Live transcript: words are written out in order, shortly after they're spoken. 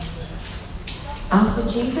After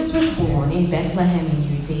Jesus was born in Bethlehem in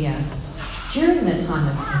Judea, during the time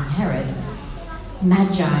of King Herod,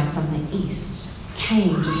 Magi from the east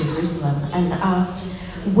came to Jerusalem and asked,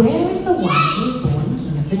 "Where is the one who is born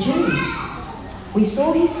King of the Jews? We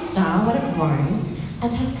saw his star when it rose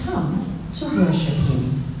and have come to worship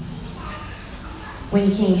him."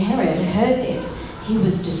 When King Herod heard this, he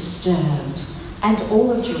was disturbed, and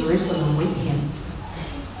all of Jerusalem with him.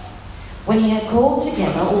 When he had called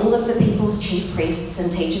together all of the people's chief priests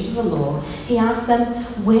and teachers of the law, he asked them,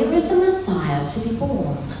 "Where is the Messiah to be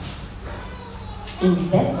born?" "In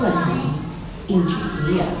Bethlehem, in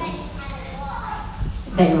Judea,"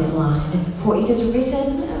 they replied, "for it is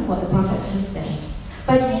written what the prophet has said.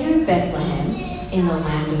 But you, Bethlehem, in the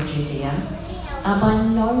land of Judea, are by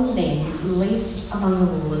no means least among the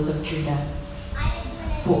rulers of Judah.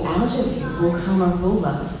 For out of you will come a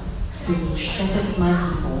ruler who will shepherd my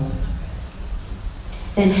people."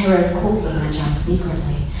 Then Herod called the Magi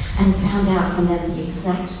secretly and found out from them the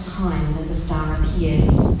exact time that the star appeared.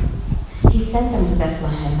 He sent them to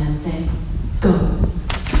Bethlehem and said, "Go,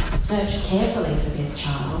 search carefully for this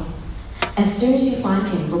child. As soon as you find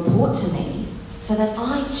him, report to me, so that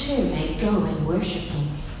I too may go and worship him."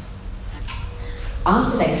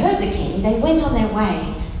 After they heard the king, they went on their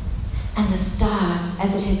way, and the star,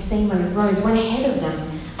 as it had seen when it rose, went ahead of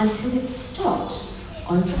them until it stopped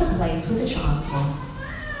over the place where the child was.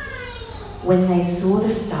 When they saw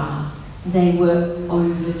the star, they were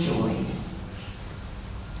overjoyed.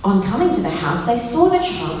 On coming to the house, they saw the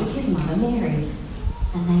child with his mother Mary,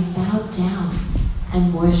 and they bowed down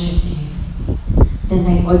and worshipped him. Then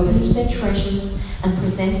they opened their treasures and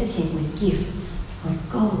presented him with gifts like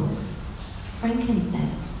gold,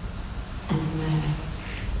 frankincense, and myrrh.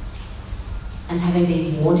 And having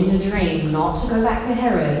been warned in a dream not to go back to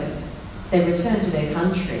Herod, they returned to their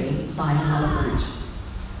country by another route.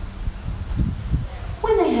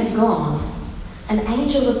 When they had gone, an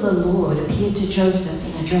angel of the Lord appeared to Joseph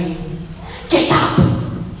in a dream. "Get up,"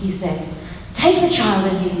 he said. "Take the child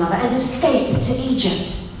and his mother and escape to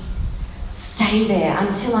Egypt. Stay there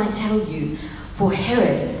until I tell you, for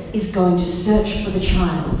Herod is going to search for the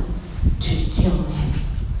child to kill him."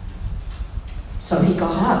 So he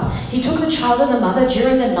got up. He took the child and the mother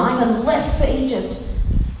during the night and left for Egypt,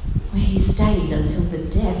 where he stayed until the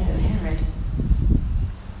death of Herod.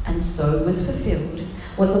 And so was fulfilled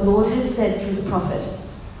what the Lord had said through the prophet,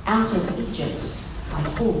 "Out of Egypt I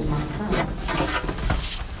called my son."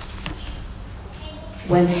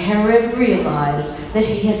 When Herod realized that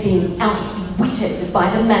he had been outwitted by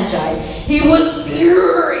the Magi, he was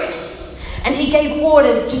furious, and he gave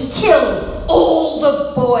orders to kill all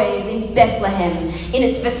the boys in Bethlehem in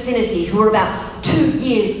its vicinity who were about 2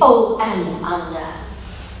 years old and under,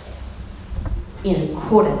 in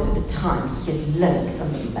accordance with the time he had learned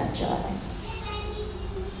from the Magi.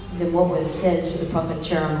 Then what was said through the prophet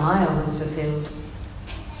Jeremiah was fulfilled.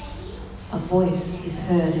 "A voice is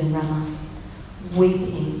heard in Ramah,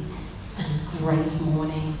 weeping and great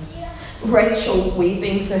mourning, Rachel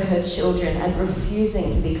weeping for her children and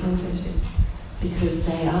refusing to be comforted, because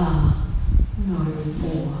they are no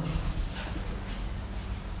more."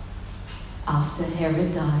 After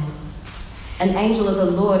Herod died, an angel of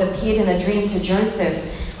the Lord appeared in a dream to Joseph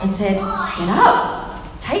and said, "Get up,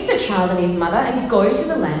 take the child and his mother and go to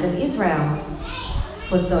the land of Israel,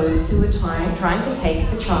 for those who were trying to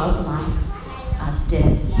take the child's life are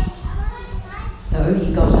dead." So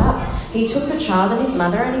he got up, he took the child and his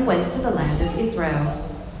mother and he went to the land of Israel.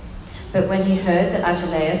 But when he heard that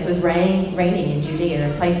Archelaus was reigning in Judea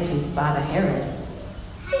in place of his father Herod,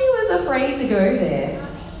 he was afraid to go there.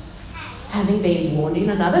 Having been warned in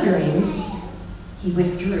another dream, he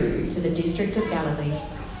withdrew to the district of Galilee,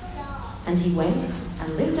 and he went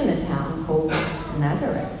and lived in a town called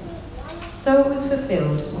Nazareth. So it was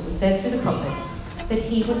fulfilled what was said through the prophets, that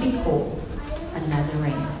he would be called a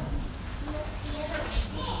Nazarene.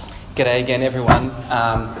 G'day again, everyone.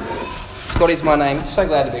 Scotty's my name. So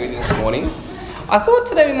glad to be with you this morning. I thought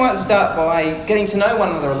today we might start by getting to know one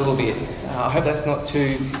another a little bit. I hope that's not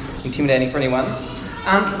too intimidating for anyone.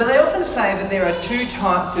 But they often say that there are two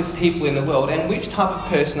types of people in the world, and which type of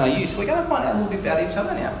person are you? So we're going to find out a little bit about each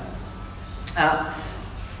other now.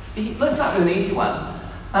 Let's start with an easy one.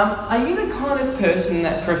 Are you the kind of person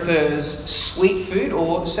that prefers sweet food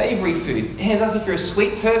or savoury food? Hands up if you're a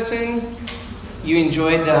sweet person. You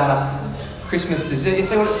enjoyed Christmas dessert. Is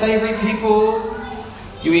that what it's savoury people?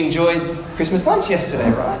 You enjoyed Christmas lunch yesterday,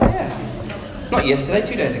 right? Yeah. Not yesterday,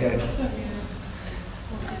 2 days ago.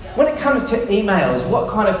 When it comes to emails, what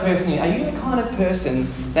kind of person are you? Are you the kind of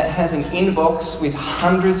person that has an inbox with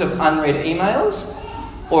hundreds of unread emails,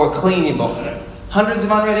 or a clean inbox? Hundreds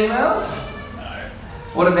of unread emails?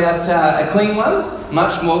 What about a clean one?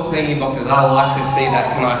 Much more clean inboxes. I like to see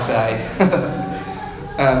that, can I say?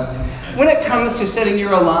 When it comes to setting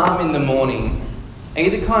your alarm in the morning, are you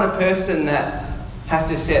the kind of person that has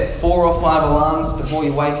to set 4 or 5 alarms before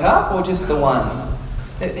you wake up, or just the one?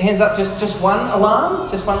 Hands up, just one alarm?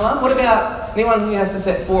 Just one alarm? What about anyone who has to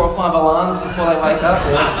set 4 or 5 alarms before they wake up?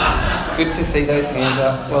 Yes. Good to see those hands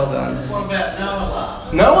up. Well done. What about no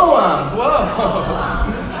alarms? No alarms? Whoa.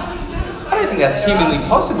 I don't think that's humanly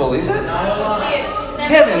possible, is it? No alarms.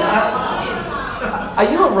 Kevin, are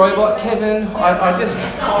you a robot, Kevin? I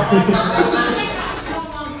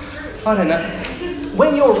don't know.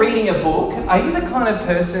 When you're reading a book, are you the kind of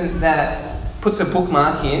person that puts a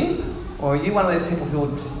bookmark in? Or are you one of those people who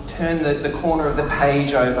will turn the corner of the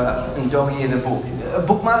page over and dog-ear the book?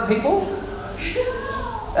 Bookmark people?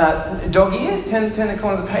 Dog-ears? Turn the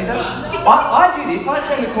corner of the page over? I do this. I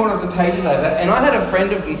turn the corner of the pages over. And I had a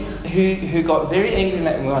friend of who got very angry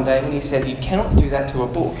at me one day when he said, "You cannot do that to a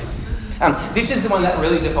book." This is the one that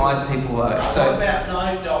really divides people though. So, what about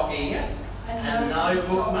no dog-ear and no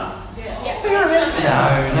bookmark?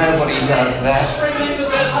 No, nobody does that. Just remember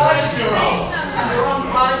that page you're on. You're on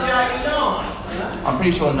page 89. I'm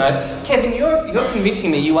pretty sure no. Kevin, you're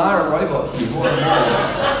convincing me you are a robot here more and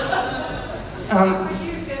more.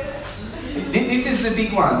 This is the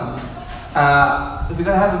big one. We've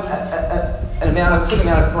got to have a certain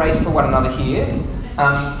amount of grace for one another here.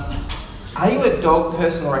 Are you a dog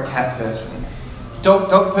person or a cat person?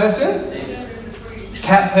 Dog person?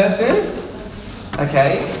 Cat person?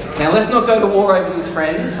 Okay. Now let's not go to war over this,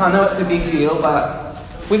 friends. I know it's a big deal, but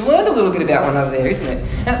we've learned a little bit about one another there, isn't it?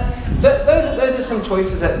 Now, those are some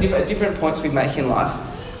choices at different points we make in life.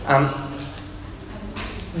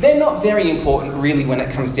 They're not very important really when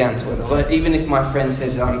it comes down to it, even if my friend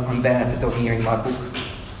says I'm bad for dog-earing my book.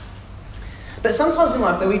 But sometimes in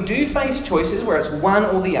life, though, we do face choices where it's one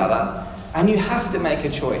or the other, and you have to make a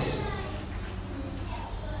choice.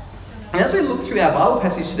 And as we look through our Bible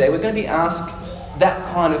passage today, we're going to be asked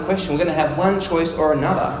that kind of question. We're going to have one choice or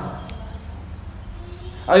another.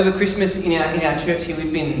 Over Christmas in our church here,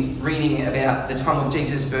 we've been reading about the time of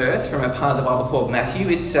Jesus' birth from a part of the Bible called Matthew.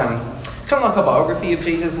 It's kind of like a biography of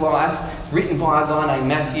Jesus' life, written by a guy named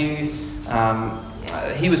Matthew.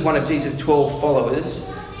 He was one of Jesus' 12 followers.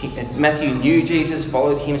 Matthew knew Jesus,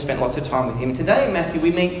 followed him, spent lots of time with him. Today in Matthew,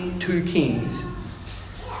 we meet 2 kings.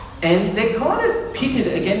 And they're kind of pitted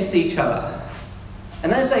against each other.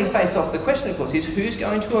 And as they face off, the question, of course, is who's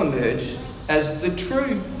going to emerge as the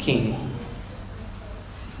true king?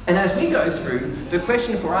 And as we go through, the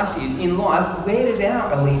question for us is, in life, where does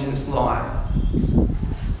our allegiance lie?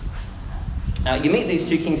 You meet these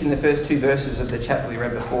 2 kings in the first 2 verses of the chapter we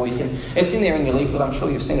read before. It's in there in your leaflet, I'm sure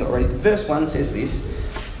you've seen it already. Verse 1 says this: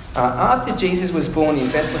 after Jesus was born in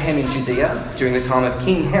Bethlehem in Judea, during the time of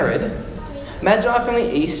King Herod, Magi from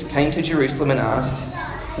the east came to Jerusalem and asked,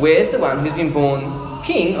 "Where's the one who's been born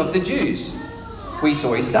King of the Jews? We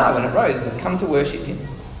saw his star when it rose and have come to worship him."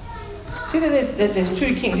 See, there's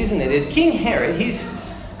 2 kings, isn't there? There's King Herod. He's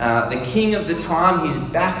the king of the time. He's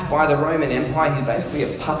backed by the Roman Empire. He's basically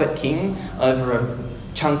a puppet king over a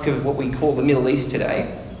chunk of what we call the Middle East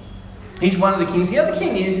today. He's one of the kings. The other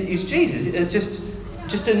king is Jesus,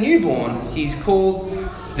 just a newborn. He's called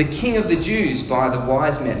the King of the Jews by the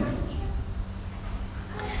wise men.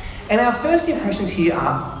 And our first impressions here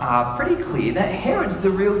are pretty clear that Herod's the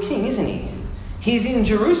real king, isn't he? He's in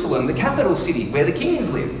Jerusalem, the capital city, where the kings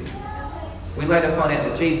live. We later find out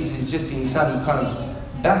that Jesus is just in some kind of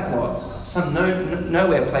backlot, some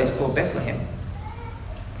nowhere place called Bethlehem.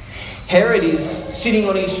 Herod is sitting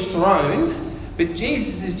on his throne, but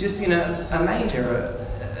Jesus is just in a manger,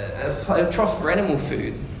 a trough for animal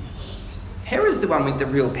food. Herod's the one with the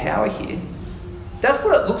real power here. That's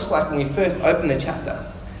what it looks like when we first open the chapter.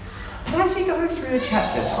 But as you go through the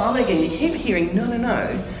chapter, time and again, you keep hearing,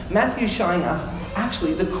 no. Matthew's showing us,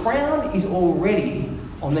 actually, the crown is already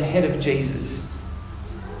on the head of Jesus.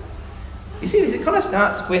 You see this, it kind of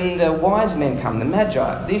starts when the wise men come, the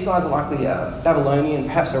Magi. These guys are likely Babylonian,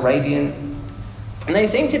 perhaps Arabian. And they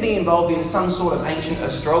seem to be involved in some sort of ancient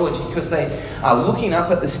astrology because they are looking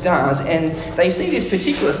up at the stars and they see this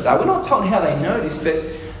particular star. We're not told how they know this, but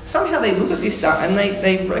somehow they look at this star and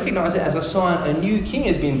they recognise it as a sign a new king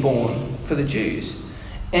has been born for the Jews.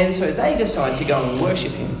 And so they decide to go and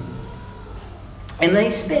worship him. And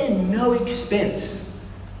they spare no expense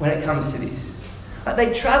when it comes to this.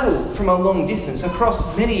 They travel from a long distance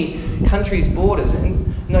across many countries' borders,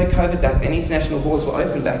 and no COVID back then, international borders were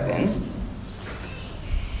open back then.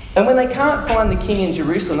 And when they can't find the king in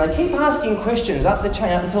Jerusalem, they keep asking questions up the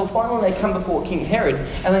chain up until finally they come before King Herod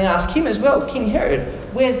and they ask him as well, "King Herod,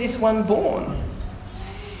 where's this one born?"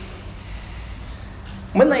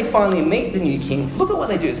 When they finally meet the new king, look at what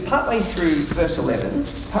they do. It's partway through verse 11.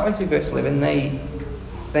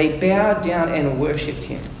 They bowed down and worshipped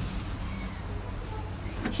him.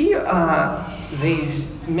 Here are these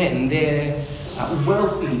men, they're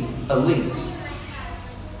wealthy elites.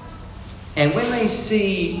 And when they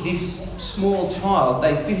see this small child,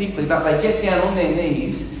 they get down on their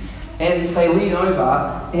knees and they lean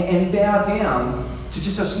over and bow down to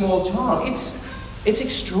just a small child. It's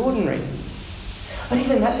extraordinary. But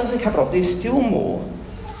even that doesn't cut it off. There's still more.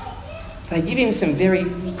 They give him some very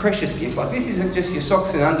precious gifts. Like, this isn't just your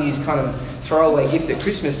socks and undies kind of throwaway gift at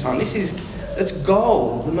Christmas time. It's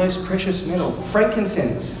gold, the most precious metal.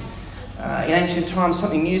 Frankincense. In ancient times,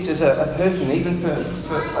 something used as a perfume. Even for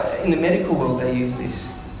in the medical world, they use this.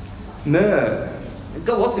 Myrrh. It's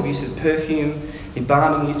got lots of uses. Perfume,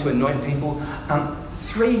 embalming, used to anoint people.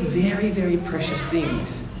 3 very, very precious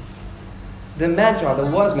things. The Magi, the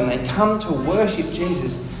wise men, they come to worship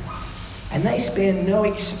Jesus, and they spare no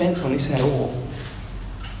expense on this at all.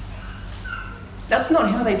 That's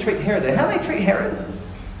not how they treat Herod. How they treat Herod?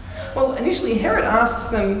 Well, initially Herod asks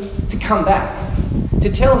them to come back,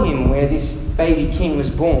 to tell him where this baby king was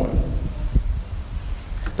born.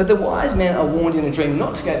 But the wise men are warned in a dream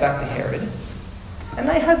not to go back to Herod, and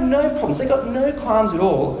they have no problems. They've got no qualms at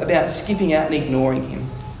all about skipping out and ignoring him.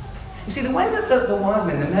 You see, the way that the wise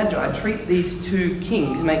men, the Magi, treat these 2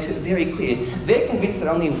 kings makes it very clear. They're convinced that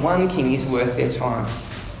only one king is worth their time.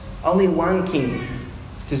 Only one king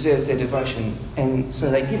deserves their devotion, and so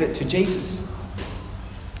they give it to Jesus.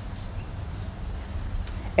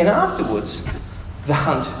 And afterwards, the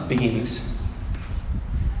hunt begins.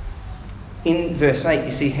 In verse 8,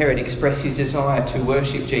 you see Herod express his desire to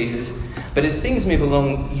worship Jesus, but as things move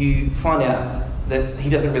along, you find out that he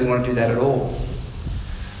doesn't really want to do that at all.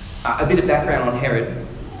 A bit of background on Herod.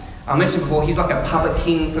 I mentioned before, he's like a puppet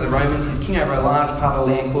king for the Romans. He's king over a large part of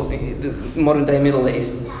the land called the modern-day Middle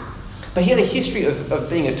East. But he had a history of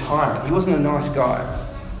being a tyrant. He wasn't a nice guy.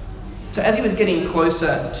 So as he was getting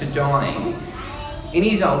closer to dying, in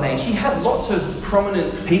his old age, he had lots of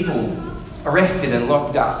prominent people arrested and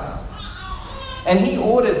locked up. And he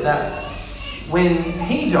ordered that when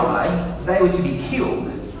he died, they were to be killed,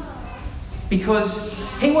 because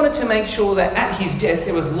he wanted to make sure that at his death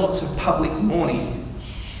there was lots of public mourning.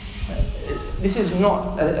 This is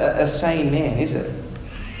not a sane man, is it?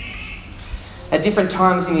 At different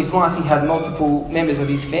times in his life, he had multiple members of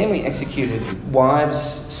his family executed, wives,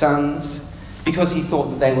 sons, because he thought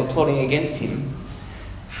that they were plotting against him.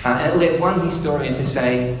 And it led one historian to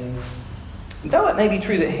say, though it may be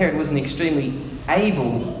true that Herod was an extremely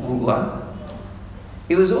able ruler,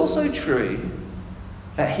 it was also true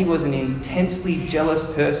that he was an intensely jealous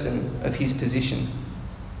person of his position.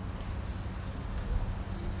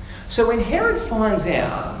 So when Herod finds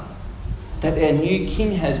out that their new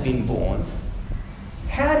king has been born,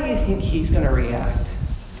 how do you think he's going to react?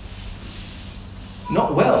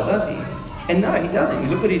 Not well, does he? And no, he doesn't.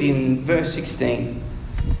 Look at it in verse 16.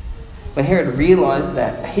 When Herod realised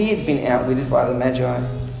that he had been outwitted by the Magi,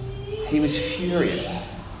 he was furious.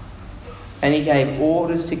 And he gave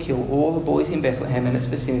orders to kill all the boys in Bethlehem and its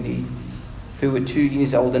vicinity who were 2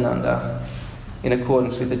 years old and under, in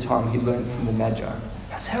accordance with the time he'd learned from the Magi.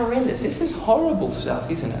 That's horrendous. This is horrible stuff,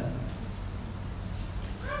 isn't it?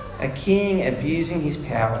 A king abusing his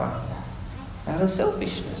power out of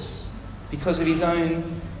selfishness because of his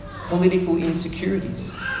own political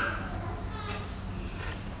insecurities.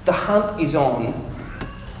 The hunt is on,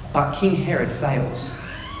 but King Herod fails.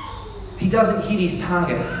 He doesn't hit his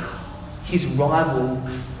target. His rival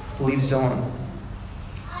lives on.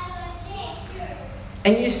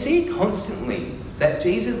 And you see constantly that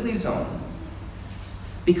Jesus lives on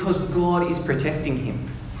because God is protecting him.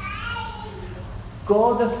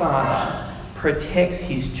 God the Father protects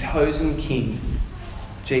his chosen king,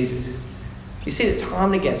 Jesus. You see it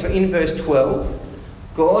time and again. So in verse 12,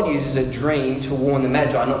 God uses a dream to warn the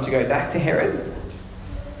Magi not to go back to Herod.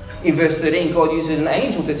 In verse 13, God uses an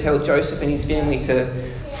angel to tell Joseph and his family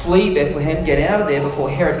to flee Bethlehem, get out of there before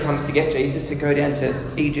Herod comes to get Jesus, to go down to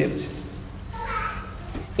Egypt.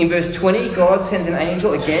 In verse 20, God sends an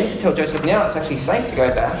angel again to tell Joseph now it's actually safe to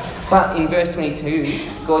go back. But in verse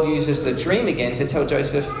 22, God uses the dream again to tell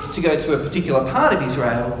Joseph to go to a particular part of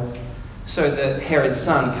Israel so that Herod's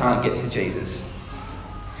son can't get to Jesus.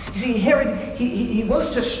 You see, Herod, he wants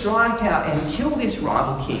to strike out and kill this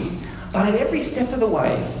rival king, but at every step of the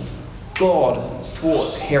way, God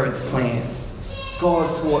thwarts Herod's plans. God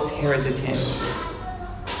thwarts Herod's attempts.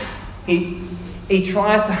 He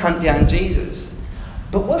tries to hunt down Jesus.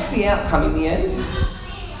 But what's the outcome in the end?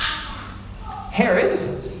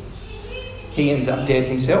 Herod, he ends up dead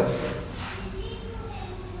himself.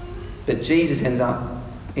 But Jesus ends up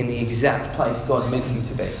in the exact place God meant him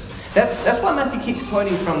to be. That's why Matthew keeps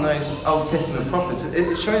quoting from those Old Testament prophets.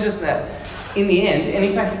 It shows us that in the end, and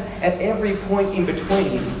in fact at every point in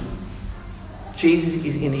between, Jesus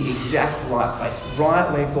is in the exact right place,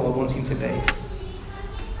 right where God wants him to be.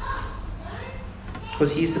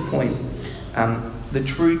 Because here's the point. The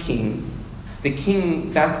true king, the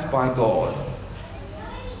king backed by God,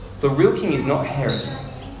 the real king is not Herod,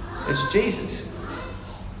 it's Jesus.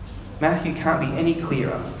 Matthew can't be any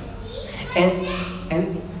clearer.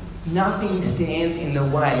 And nothing stands in the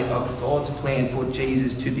way of God's plan for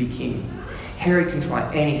Jesus to be king. Herod can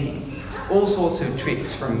try anything, all sorts of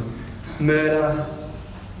tricks, from murder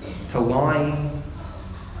to lying,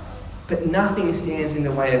 but nothing stands in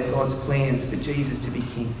the way of God's plans for Jesus to be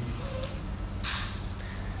king.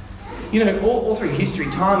 You know, all through history,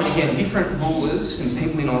 time and again, different rulers and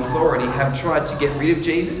people in authority have tried to get rid of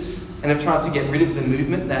Jesus and have tried to get rid of the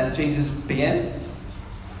movement that Jesus began.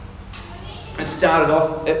 It started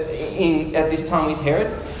off at this time with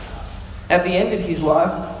Herod. At the end of his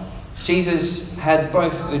life, Jesus had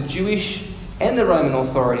both the Jewish and the Roman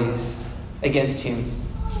authorities against him.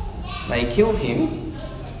 They killed him.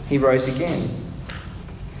 He rose again.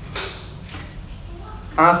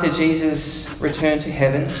 After Jesus returned to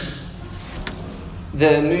heaven,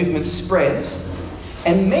 the movement spreads,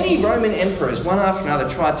 and many Roman emperors, one after another,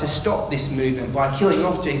 tried to stop this movement by killing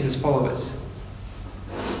off Jesus' followers.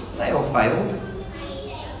 They all failed.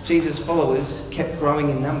 Jesus' followers kept growing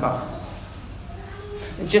in number.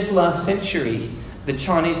 And just last century, the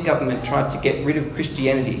Chinese government tried to get rid of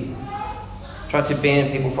Christianity, tried to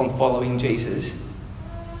ban people from following Jesus.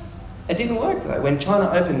 It didn't work though. When China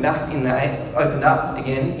opened up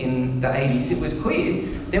again in the 80s, it was clear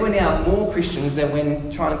there were now more Christians than when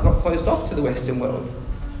China got closed off to the Western world.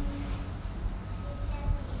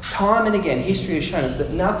 Time and again, history has shown us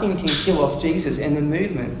that nothing can kill off Jesus and the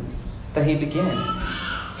movement that he began.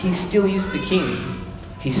 He still is the king.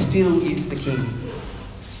 He still is the king.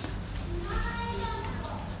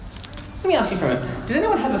 Let me ask you for a minute. Does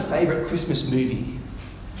anyone have a favourite Christmas movie?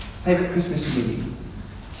 Favourite Christmas movie?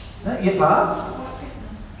 No? Yeah, Barb?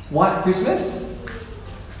 White Christmas?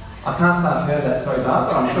 I can't say I've heard that story,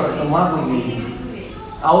 Barb, but I'm sure it's a lovely movie.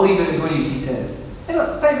 Oldie but a goodie, she says.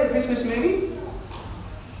 Anyone, favourite Christmas movie?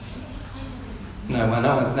 No,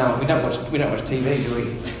 we don't watch TV, do we?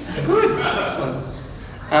 Good, excellent.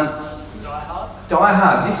 Die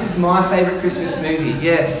Hard. This is my favourite Christmas movie.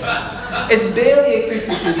 Yes, it's barely a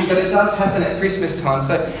Christmas movie, but it does happen at Christmas time.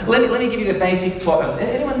 So let me give you the basic plot.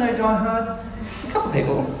 Anyone know Die Hard? A couple of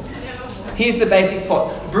people. Here's the basic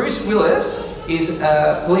plot. Bruce Willis is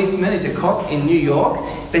a policeman. He's a cop in New York,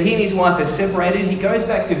 but he and his wife have separated. He goes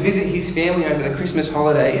back to visit his family over the Christmas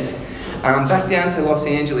holidays, back down to Los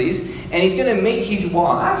Angeles, and he's going to meet his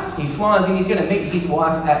wife. He flies in. He's going to meet his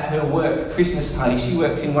wife at her work Christmas party. She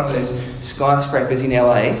works in one of those skyscrapers in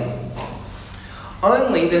LA.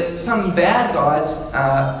 Only that some bad guys,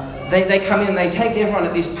 they come in and they take everyone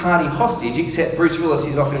at this party hostage, except Bruce Willis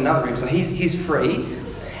is off in another room, so he's free.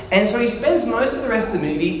 And so he spends most of the rest of the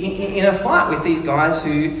movie in a fight with these guys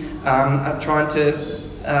who are trying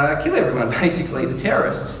to kill everyone, basically, the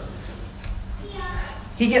terrorists.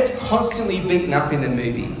 He gets constantly beaten up in the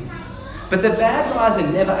movie. But the bad guys are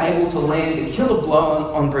never able to land a killer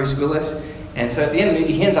blow on Bruce Willis. And so at the end of the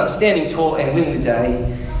movie, he ends up standing tall and winning the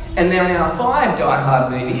day. And there are now 5 Die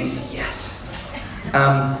Hard movies. Yes.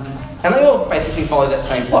 And they all basically follow that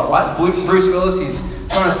same plot, right? Bruce Willis is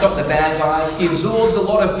trying to stop the bad guys. He absorbs a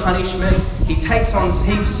lot of punishment. He takes on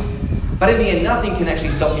heaps. But in the end, nothing can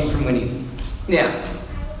actually stop him from winning. Now,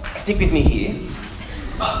 stick with me here.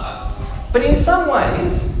 But in some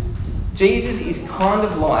ways, Jesus is kind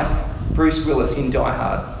of like Bruce Willis in Die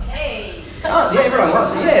Hard. Hey! Oh, yeah, everyone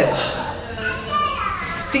loves it, yes.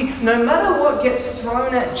 See, no matter what gets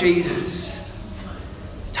thrown at Jesus,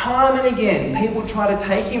 time and again, people try to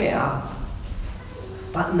take him out,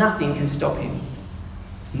 but nothing can stop him.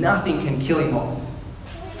 Nothing can kill him off.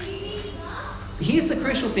 Here's the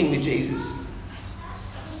crucial thing with Jesus.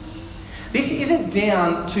 This isn't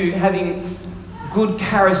down to having good,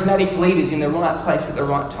 charismatic leaders in the right place at the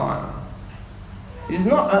right time. It is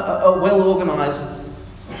not a well-organised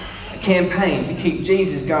campaign to keep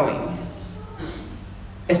Jesus going.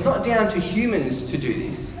 It's not down to humans to do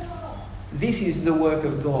this. This is the work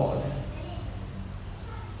of God.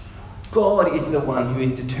 God is the one who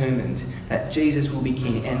is determined that Jesus will be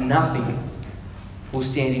king and nothing will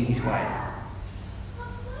stand in his way.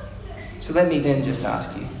 So let me then just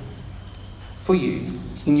ask you, for you,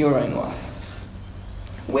 in your own life,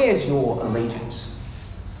 where's your allegiance?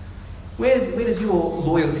 Where does your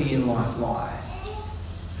loyalty in life lie?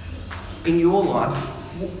 in your life,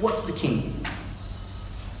 what's the king?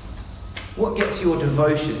 What gets your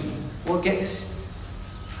devotion? What gets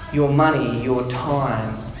your money, your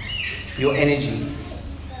time, your energy?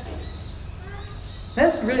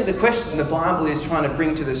 That's really the question the Bible is trying to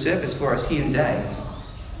bring to the surface for us here today.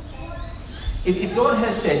 If God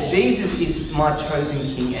has said, Jesus is my chosen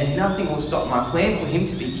king and nothing will stop my plan for him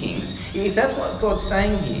to be king, if that's what God's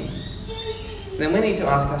saying here, then we need to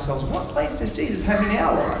ask ourselves, what place does Jesus have in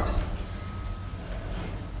our lives?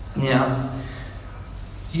 Now,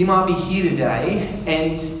 you might be here today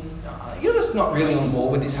and you're just not really on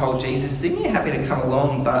board with this whole Jesus thing. You're happy to come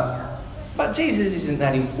along, but Jesus isn't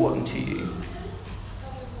that important to you.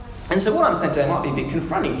 And so what I'm saying today might be a bit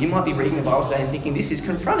confronting. You might be reading the Bible today and thinking this is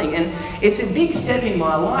confronting. And it's a big step in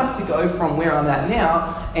my life to go from where I'm at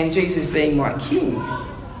now and Jesus being my king.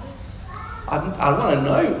 I want to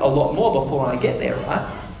know a lot more before I get there,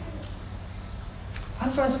 right? I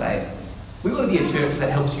just want to say, we want to be a church that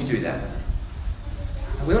helps you do that.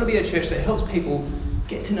 We want to be a church that helps people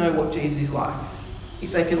get to know what Jesus is like,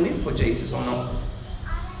 if they can live for Jesus or not.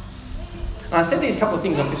 And I said these couple of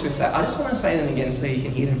things on Christmas Day. I just want to say them again so you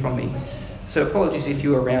can hear them from me. So apologies if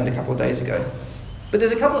you were around a couple of days ago. But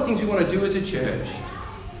there's a couple of things we want to do as a church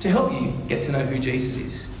to help you get to know who Jesus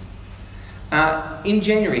is. In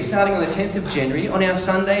January, starting on the 10th of January, on our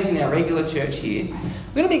Sundays in our regular church here,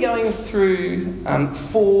 we're going to be going through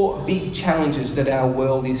 4 big challenges that our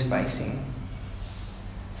world is facing.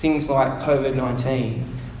 Things like COVID-19,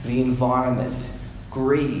 the environment,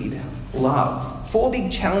 greed, love. 4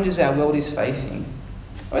 big challenges our world is facing.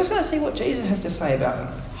 We're just going to see what Jesus has to say about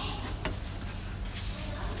them.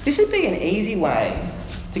 This would be an easy way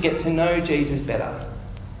to get to know Jesus better,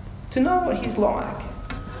 to know what he's like,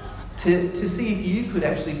 to see if you could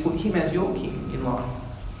actually put him as your king in life.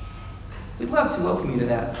 We'd love to welcome you to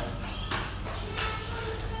that.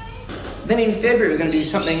 Then in February we're going to do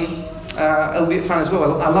something a little bit fun as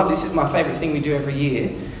well. I love this. Is my favourite thing we do every year.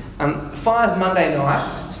 5 Monday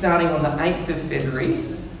nights, starting on the 8th of February,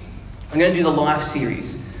 I'm going to do the Life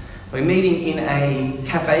series. We're meeting in a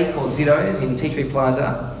cafe called Ziddo's in Tea Tree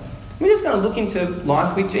Plaza. We're just going to look into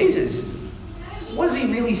life with Jesus. What does he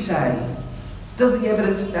really say? Does the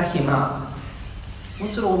evidence back him up?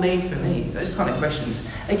 What's it all mean for me? Those kind of questions.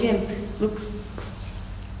 Again, look,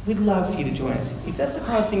 we'd love for you to join us. If that's the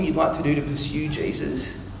kind of thing you'd like to do to pursue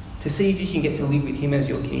Jesus, to see if you can get to live with him as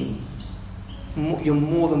your king, you're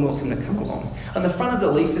more than welcome to come along. On the front of the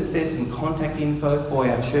leaflets there's some contact info for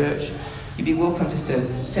our church. You'd be welcome just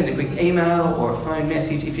to send a quick email or a phone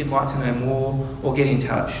message if you'd like to know more or get in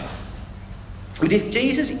touch. But if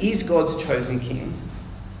Jesus is God's chosen king,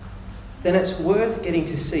 then it's worth getting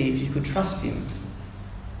to see if you could trust him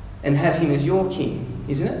and have him as your king,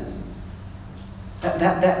 isn't it?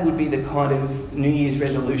 That would be the kind of New Year's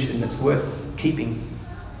resolution that's worth keeping.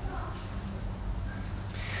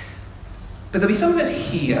 But there'll be some of us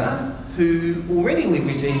here who already live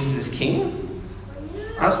with Jesus as king.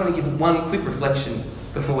 I just want to give one quick reflection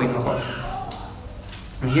before we knock off.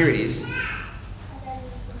 And here it is.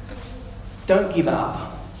 Don't give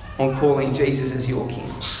up on calling Jesus as your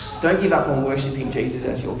king. Don't give up on worshipping Jesus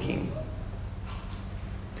as your king.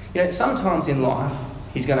 You know, sometimes in life,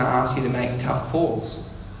 he's going to ask you to make tough calls.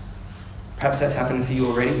 Perhaps that's happened for you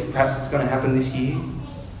already. Perhaps it's going to happen this year.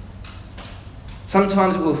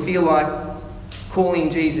 Sometimes it will feel like calling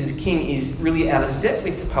Jesus king is really out of step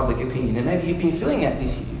with public opinion. And maybe you've been feeling that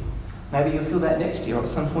this year. Maybe you'll feel that next year or at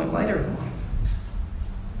some point later in life.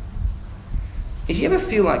 If you ever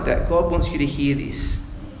feel like that, God wants you to hear this.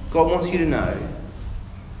 God wants you to know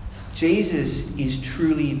Jesus is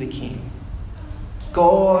truly the king.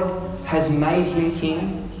 God has made him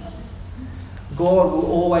king. God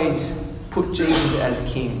will always put Jesus as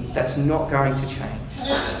king. That's not going to change.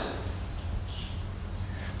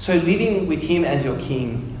 So living with him as your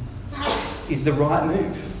king is the right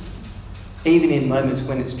move, even in moments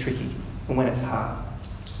when it's tricky and when it's hard.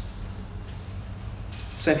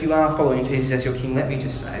 So if you are following Jesus as your king, let me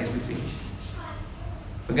just say as we finish,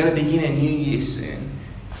 we're going to begin a new year soon.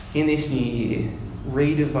 In this new year,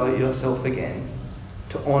 redevote yourself again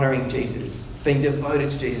to honouring Jesus, being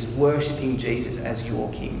devoted to Jesus, worshipping Jesus as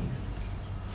your king.